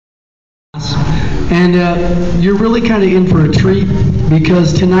And you're really kind of in for a treat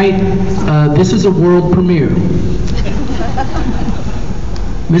because tonight this is a world premiere.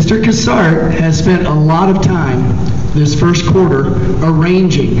 Mr. Cassart has spent a lot of time this first quarter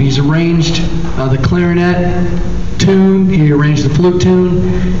arranging. He's arranged the clarinet tune, he arranged the flute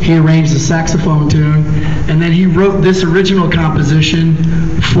tune, he arranged the saxophone tune, and then he wrote this original composition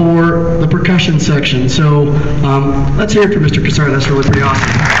for the percussion section. So let's hear it for Mr. Cassart. That's really pretty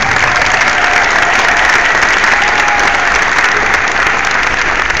awesome.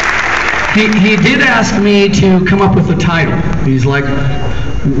 He did ask me to come up with a title. He's like,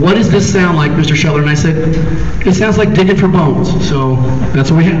 what does this sound like, Mr. Scheller? And I said, it sounds like Digging for Bones. So that's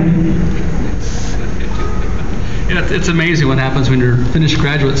what we have. Yeah, it's amazing what happens when you're finished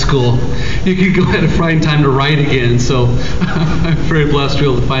graduate school. You can go ahead and find time to write again. So I'm very blessed to be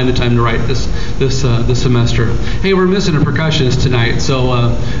able to find the time to write this semester. Hey, we're missing a percussionist tonight.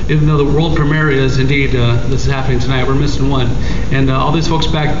 So even though the world premiere is indeed this is happening tonight, we're missing one. And all these folks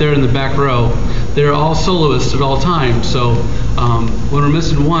back there in the back row, they're all soloists at all times. So when we're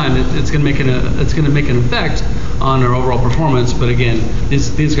missing one, it's going to make an effect on our overall performance. But again,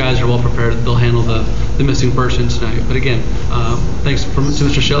 these guys are well prepared. They'll handle the missing person tonight. But again, thanks to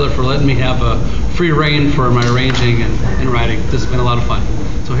Mr. Scheller for letting me have a free reign for my arranging and writing. This has been a lot of fun.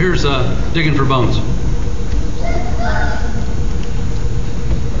 So here's Digging for Bones.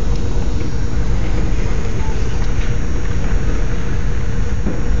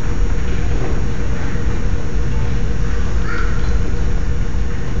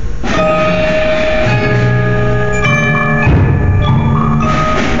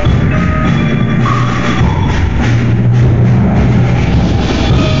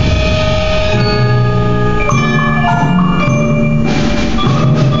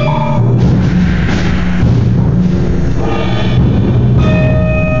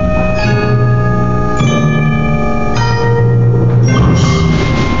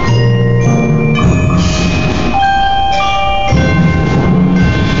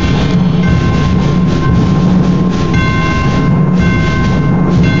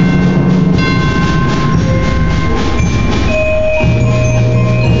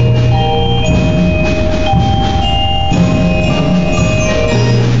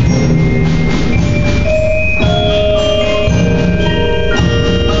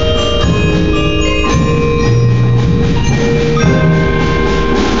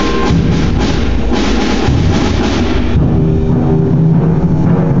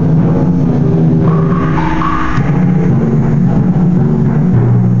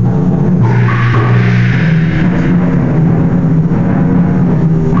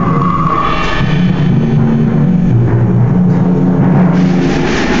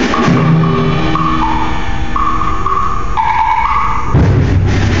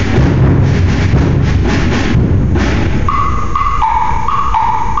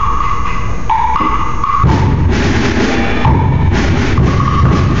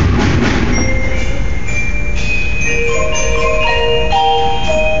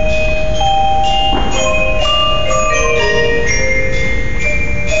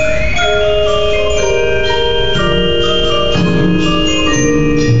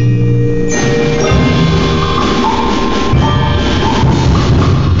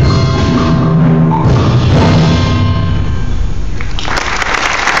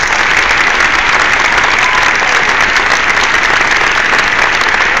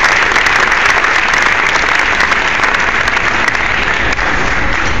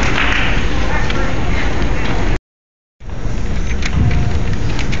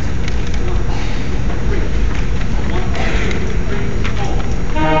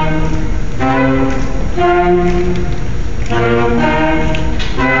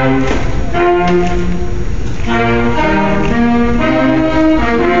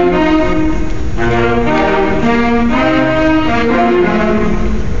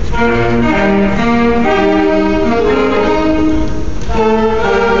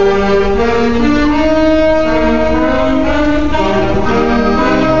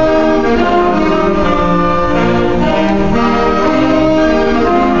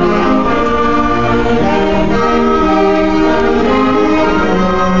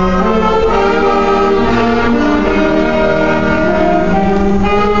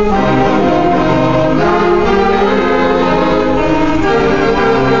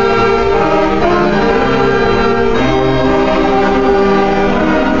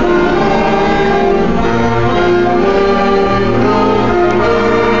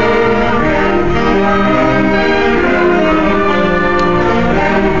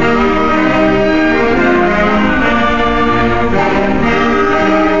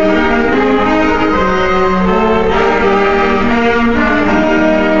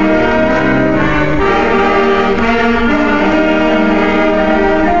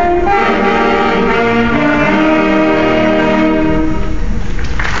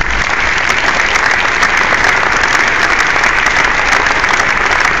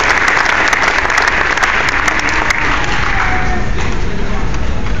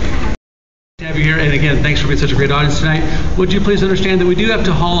 And again, thanks for being such a great audience tonight. Would you please understand that we do have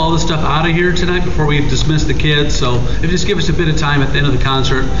to haul all this stuff out of here tonight before we dismiss the kids. So if you just give us a bit of time at the end of the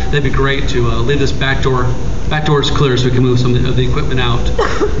concert, that'd be great to leave this back doors clear so we can move some of the equipment out.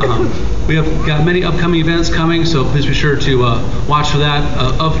 We have got many upcoming events coming, so please be sure to watch for that.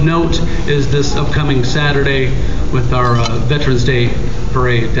 Of note is this upcoming Saturday with our Veterans Day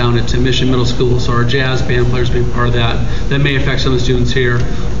parade down at Mission Middle School. So our jazz band players being part of that. That may affect some of the students here,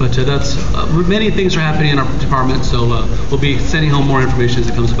 but that's many things are happening in our department. So we'll be sending home more information as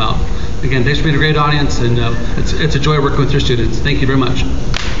it comes about. Again, thanks for being a great audience, and it's a joy working with your students. Thank you very much.